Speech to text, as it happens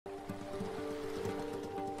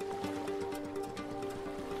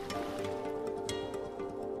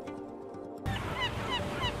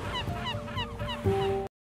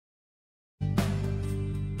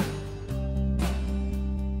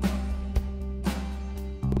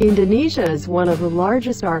Indonesia is one of the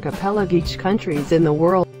largest archipelagic countries in the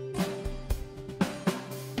world.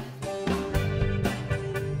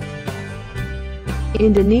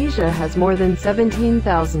 Indonesia has more than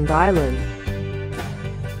 17,000 islands.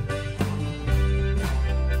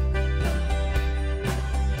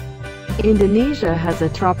 Indonesia has a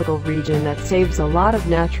tropical region that saves a lot of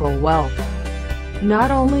natural wealth.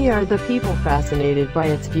 Not only are the people fascinated by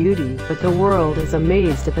its beauty, but the world is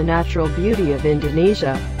amazed at the natural beauty of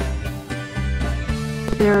Indonesia.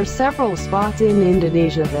 There are several spots in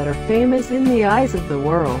Indonesia that are famous in the eyes of the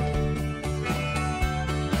world.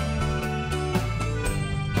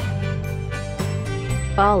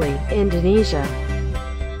 Bali, Indonesia.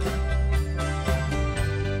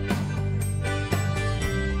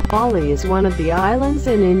 Bali is one of the islands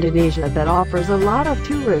in Indonesia that offers a lot of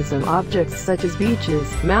tourism objects such as beaches,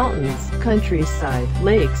 mountains, countryside,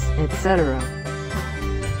 lakes, etc.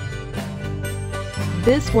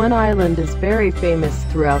 This one island is very famous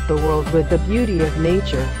throughout the world with the beauty of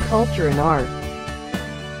nature, culture and art.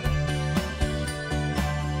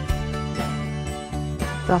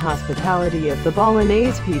 The hospitality of the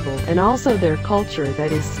Balinese people, and also their culture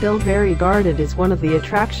that is still very guarded, is one of the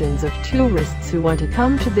attractions of tourists who want to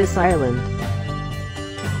come to this island.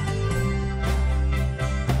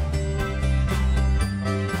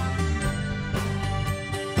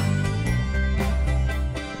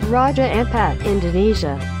 Raja Ampat,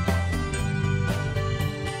 Indonesia.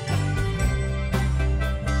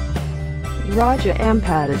 Raja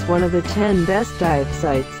Ampat is one of the 10 best dive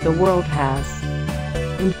sites the world has.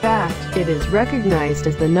 In fact, it is recognized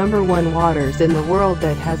as the #1 waters in the world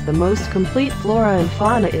that has the most complete flora and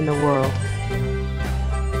fauna in the world.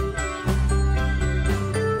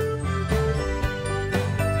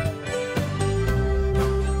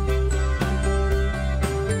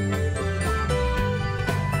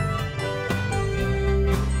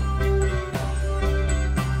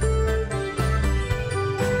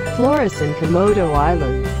 Flores and Komodo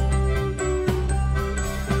Islands.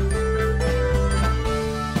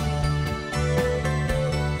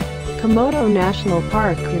 Komodo National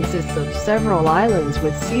Park consists of several islands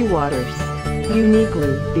with seawaters.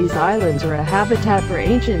 Uniquely, these islands are a habitat for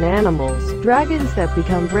ancient animals, dragons that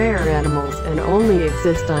become rare animals and only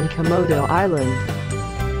exist on Komodo Island.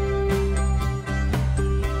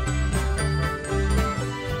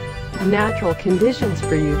 Natural conditions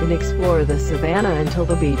for you can explore the savanna until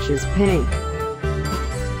the beach is pink.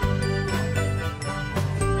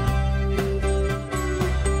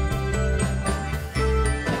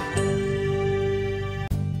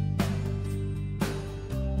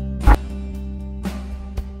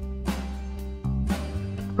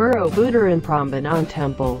 Borobudur and Prambanan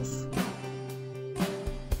temples.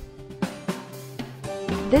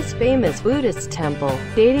 This famous Buddhist temple,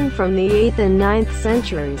 dating from the 8th and 9th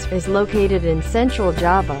centuries, is located in central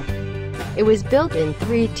Java. It was built in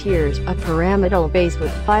 3 tiers, a pyramidal base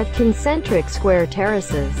with 5 concentric square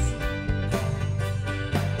terraces.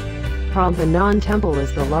 Prambanan Temple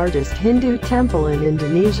is the largest Hindu temple in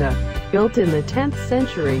Indonesia. Built in the 10th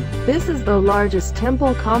century, this is the largest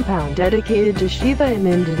temple compound dedicated to Shiva in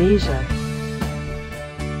Indonesia.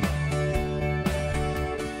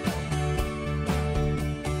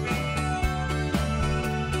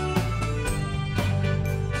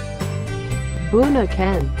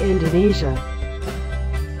 Bunaken, Indonesia.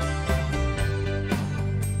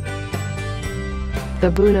 The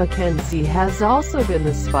Bunaken Sea has also been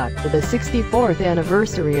the spot for the 64th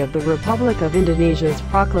anniversary of the Republic of Indonesia's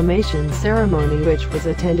proclamation ceremony, which was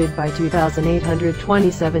attended by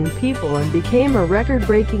 2,827 people and became a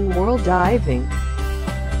record-breaking world diving.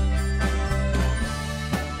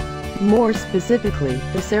 More specifically,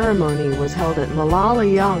 the ceremony was held at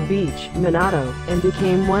Malalayang Beach, Manado, and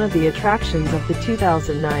became one of the attractions of the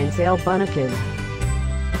 2009 Sail Bunaken.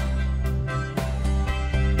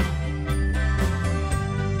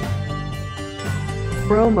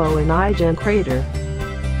 Bromo and Irian Crater.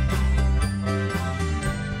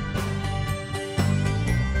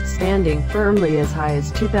 Standing firmly as high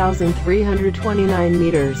as 2,329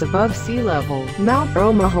 meters above sea level, Mount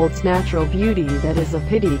Bromo holds natural beauty that is a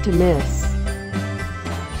pity to miss.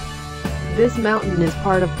 This mountain is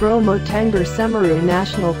part of Bromo Tengger Semeru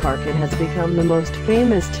National Park and has become the most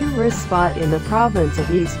famous tourist spot in the province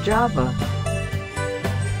of East Java.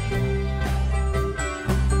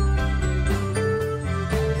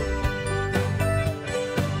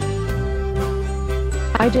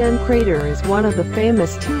 Irian Crater is one of the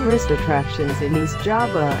famous tourist attractions in East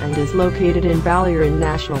Java and is located in Baluran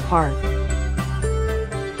National Park.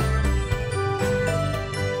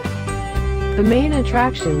 The main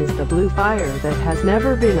attraction is the blue fire that has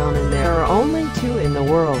never been on, and there are only 2 in the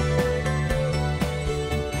world.